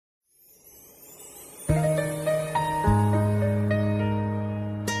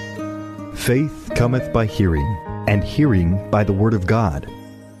Faith cometh by hearing, and hearing by the Word of God.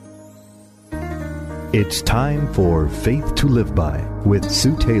 It's time for Faith to Live By with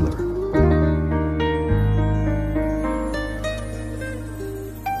Sue Taylor.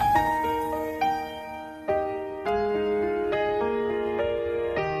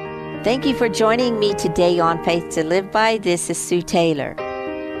 Thank you for joining me today on Faith to Live By. This is Sue Taylor.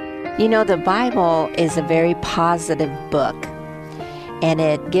 You know, the Bible is a very positive book, and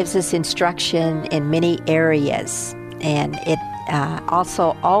it gives us instruction in many areas, and it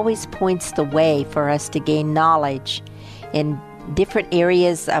also always points the way for us to gain knowledge in different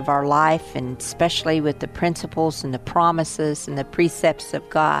areas of our life, and especially with the principles and the promises and the precepts of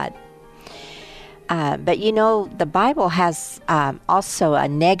God. But you know, the Bible has also a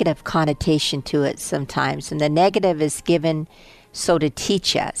negative connotation to it sometimes, and the negative is given so to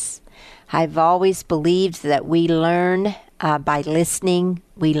teach us. I've always believed that we learn by listening.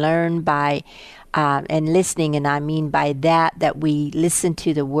 We learn by, and listening, and I mean by that we listen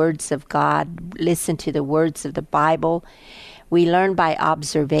to the words of God, listen to the words of the Bible. We learn by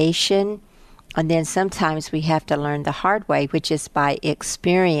observation, and then sometimes we have to learn the hard way, which is by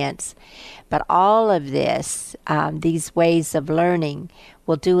experience. But all of this, these ways of learning,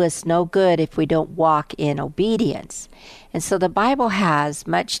 will do us no good if we don't walk in obedience. And so the Bible has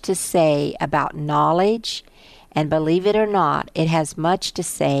much to say about knowledge, and believe it or not, it has much to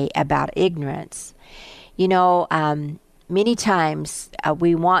say about ignorance. You know, many times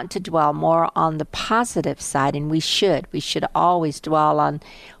we want to dwell more on the positive side, and we should. We should always dwell on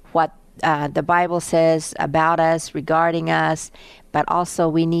what the Bible says about us, regarding us, but also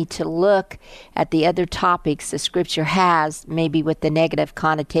we need to look at the other topics the Scripture has, maybe with the negative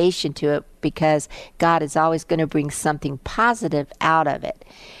connotation to it, because God is always going to bring something positive out of it.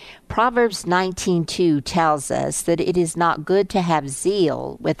 Proverbs 19:2 tells us that it is not good to have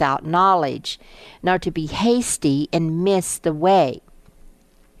zeal without knowledge, nor to be hasty and miss the way.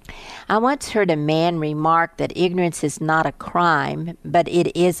 I once heard a man remark that ignorance is not a crime, but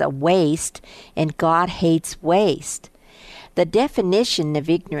it is a waste, and God hates waste. The definition of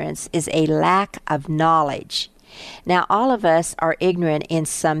ignorance is a lack of knowledge. Now, all of us are ignorant in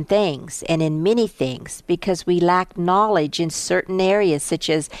some things and in many things because we lack knowledge in certain areas such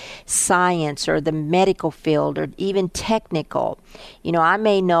as science or the medical field or even technical. You know, I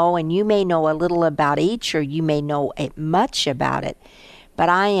may know and you may know a little about each, or you may know much about it. But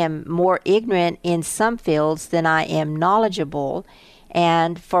I am more ignorant in some fields than I am knowledgeable.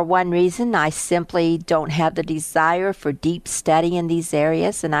 And for one reason, I simply don't have the desire for deep study in these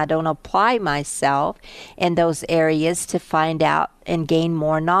areas, and I don't apply myself in those areas to find out and gain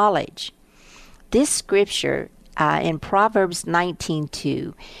more knowledge. This scripture in Proverbs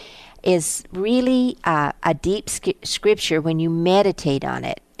 19:2 is really a deep scripture when you meditate on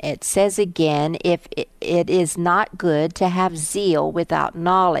it. It says again, if it is not good to have zeal without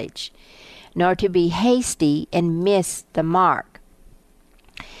knowledge, nor to be hasty and miss the mark.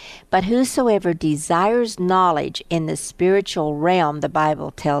 But whosoever desires knowledge in the spiritual realm, the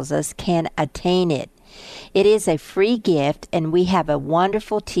Bible tells us, can attain it. It is a free gift, and we have a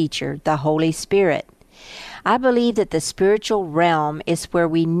wonderful teacher, the Holy Spirit. I believe that the spiritual realm is where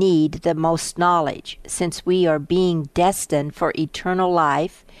we need the most knowledge, since we are being destined for eternal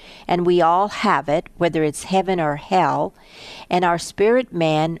life, and we all have it, whether it's heaven or hell, and our spirit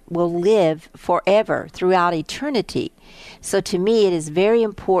man will live forever throughout eternity. So to me, it is very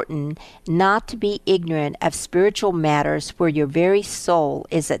important not to be ignorant of spiritual matters where your very soul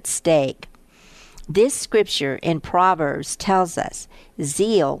is at stake. This scripture in Proverbs tells us,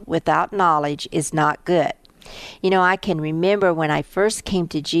 zeal without knowledge is not good. You know, I can remember when I first came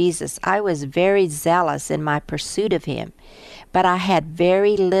to Jesus, I was very zealous in my pursuit of Him, but I had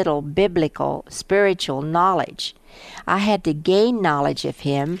very little biblical, spiritual knowledge. I had to gain knowledge of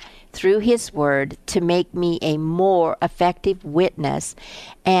Him through His Word to make me a more effective witness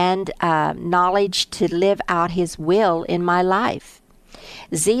and knowledge to live out His will in my life.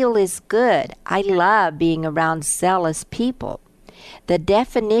 Zeal is good. I love being around zealous people. The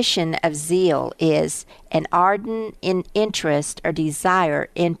definition of zeal is an ardent interest or desire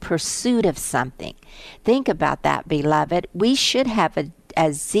in pursuit of something. Think about that, beloved. We should have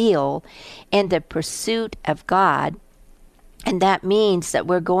a zeal in the pursuit of God, and that means that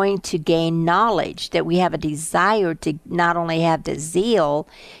we're going to gain knowledge, that we have a desire to not only have the zeal,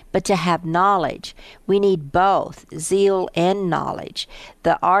 but to have knowledge. We need both, zeal and knowledge.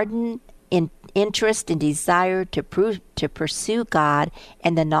 The ardent interest and desire to pursue God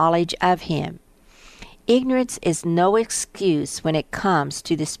and the knowledge of Him. Ignorance is no excuse when it comes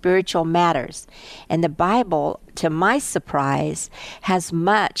to the spiritual matters, and the Bible, to my surprise, has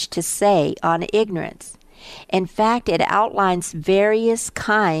much to say on ignorance. In fact, it outlines various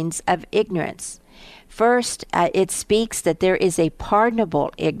kinds of ignorance. First, it speaks that there is a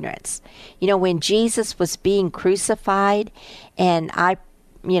pardonable ignorance. When Jesus was being crucified, and I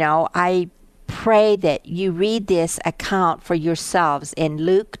pray that you read this account for yourselves in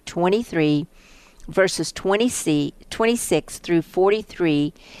Luke 23, verses 26 through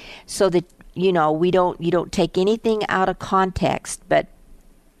 43, so that you don't take anything out of context,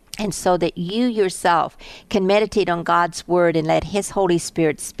 and so that you yourself can meditate on God's word and let his Holy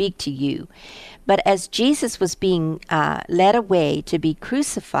Spirit speak to you. But as Jesus was being led away to be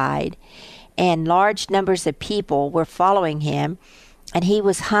crucified, and large numbers of people were following him, and he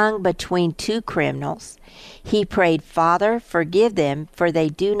was hung between two criminals, he prayed, "Father, forgive them, for they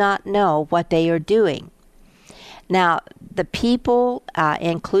do not know what they are doing." Now, the people,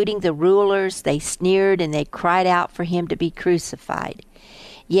 including the rulers, they sneered and they cried out for him to be crucified.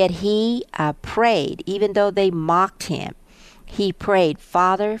 Yet he prayed, even though they mocked him, he prayed,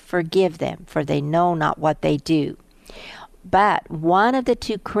 "Father, forgive them, for they know not what they do." But one of the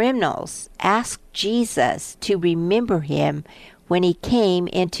two criminals asked Jesus to remember him when he came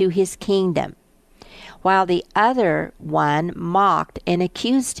into his kingdom, while the other one mocked and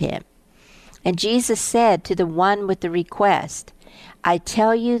accused him. And Jesus said to the one with the request, "I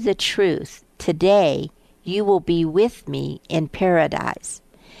tell you the truth, today you will be with me in paradise."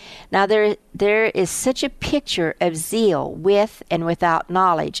 Now there is such a picture of zeal with and without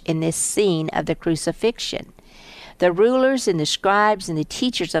knowledge in this scene of the crucifixion. The rulers and the scribes and the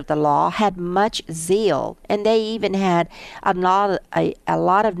teachers of the law had much zeal, and they even had a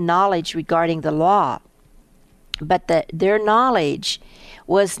lot of knowledge regarding the law. But their knowledge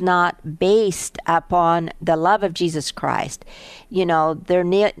was not based upon the love of Jesus Christ.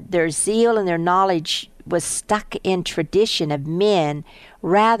 Their zeal and their knowledge was stuck in tradition of men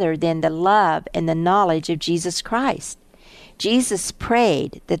rather than the love and the knowledge of Jesus Christ. Jesus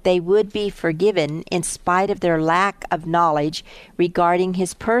prayed that they would be forgiven in spite of their lack of knowledge regarding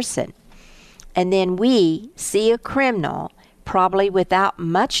his person. And then we see a criminal, probably without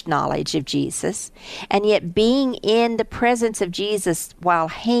much knowledge of Jesus, and yet being in the presence of Jesus while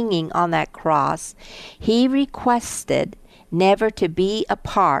hanging on that cross, he requested never to be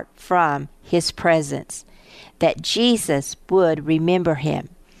apart from his presence, that Jesus would remember him.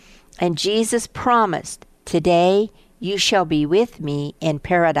 And Jesus promised, "Today you shall be with me in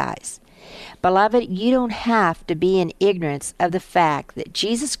paradise." Beloved, you don't have to be in ignorance of the fact that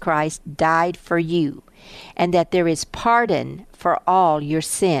Jesus Christ died for you, and that there is pardon for all your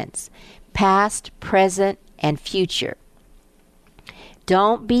sins, past, present, and future.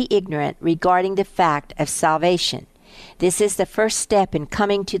 Don't be ignorant regarding the fact of salvation. This is the first step in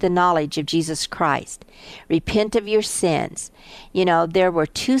coming to the knowledge of Jesus Christ. Repent of your sins. There were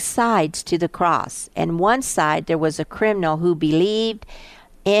two sides to the cross. And one side, there was a criminal who believed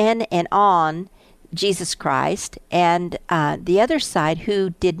in and on Jesus Christ, and the other side who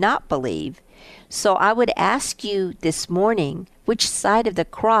did not believe. So I would ask you this morning, which side of the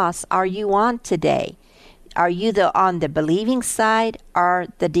cross are you on today? Are you on the believing side or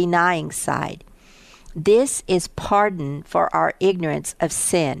the denying side? This is pardon for our ignorance of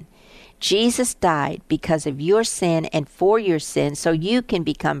sin. Jesus died because of your sin and for your sin, so you can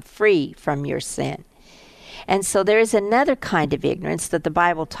become free from your sin. And so there is another kind of ignorance that the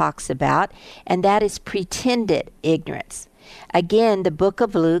Bible talks about, and that is pretended ignorance. Again, the book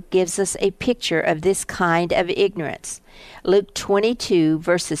of Luke gives us a picture of this kind of ignorance. Luke 22,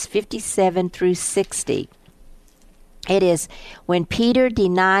 verses 57 through 60. It is when Peter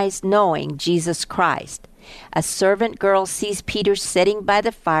denies knowing Jesus Christ. A servant girl sees Peter sitting by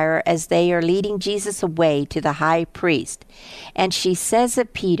the fire as they are leading Jesus away to the high priest. And she says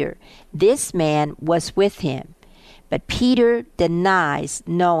of Peter, "This man was with him." But Peter denies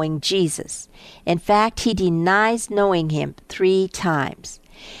knowing Jesus. In fact, he denies knowing him 3 times.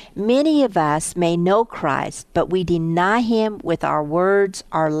 Many of us may know Christ, but we deny him with our words,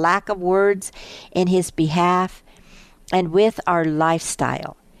 our lack of words in his behalf, and with our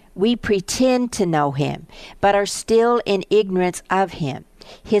lifestyle. We pretend to know him, but are still in ignorance of him,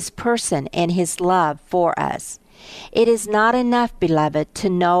 his person, and his love for us. It is not enough, beloved, to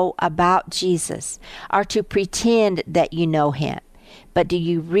know about Jesus or to pretend that you know him, but do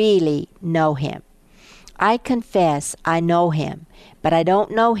you really know him? I confess I know Him, but I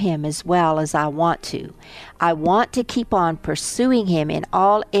don't know Him as well as I want to. I want to keep on pursuing Him in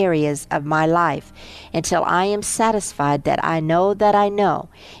all areas of my life until I am satisfied that I know that I know.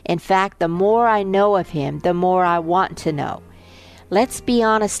 In fact, the more I know of Him, the more I want to know. Let's be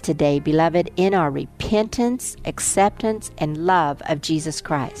honest today, beloved, in our repentance, acceptance, and love of Jesus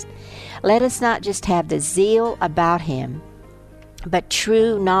Christ. Let us not just have the zeal about Him, but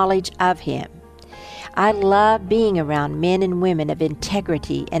true knowledge of Him. I love being around men and women of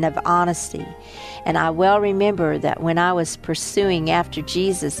integrity and of honesty. And I well remember that when I was pursuing after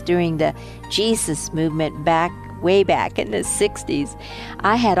Jesus during the Jesus movement way back in the 60s,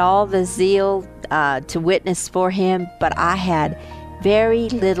 I had all the zeal to witness for Him, but I had very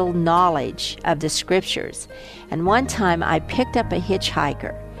little knowledge of the Scriptures. And one time I picked up a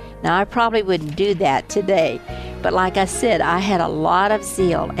hitchhiker. Now, I probably wouldn't do that today, but like I said, I had a lot of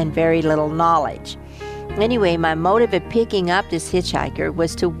zeal and very little knowledge. Anyway, my motive of picking up this hitchhiker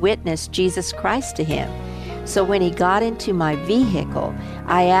was to witness Jesus Christ to him. So when he got into my vehicle,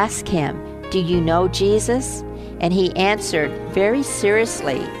 I asked him, "Do you know Jesus?" And he answered very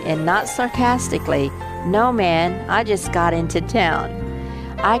seriously and not sarcastically, "No, man, I just got into town."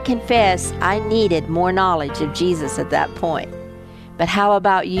 I confess I needed more knowledge of Jesus at that point. But how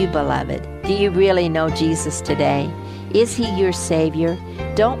about you, beloved? Do you really know Jesus today? Is He your Savior?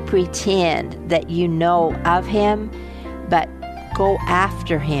 Don't pretend that you know of Him, but go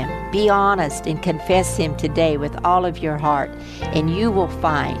after Him. Be honest and confess Him today with all of your heart, and you will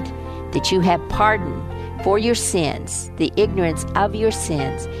find that you have pardon for your sins, the ignorance of your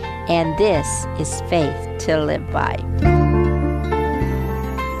sins, and this is faith to live by.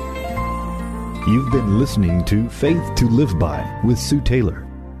 You've been listening to Faith to Live By with Sue Taylor.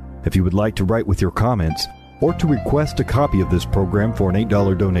 If you would like to write with your comments or to request a copy of this program for an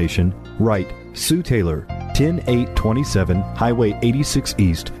 $8 donation, write Sue Taylor, 10827 Highway 86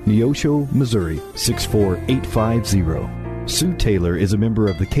 East, Neosho, Missouri, 64850. Sue Taylor is a member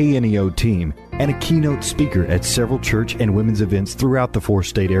of the KNEO team and a keynote speaker at several church and women's events throughout the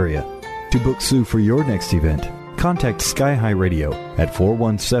 4-state area. To book Sue for your next event, contact Sky High Radio at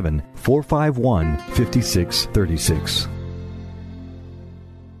 417-451-5636.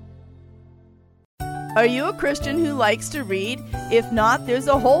 Are you a Christian who likes to read? If not, there's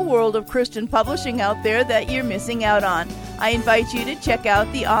a whole world of Christian publishing out there that you're missing out on. I invite you to check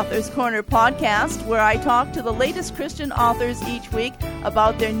out the Author's Corner podcast, where I talk to the latest Christian authors each week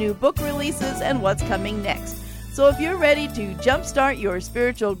about their new book releases and what's coming next. So if you're ready to jumpstart your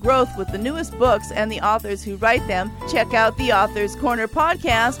spiritual growth with the newest books and the authors who write them, check out the Author's Corner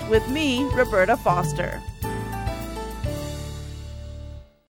podcast with me, Roberta Foster.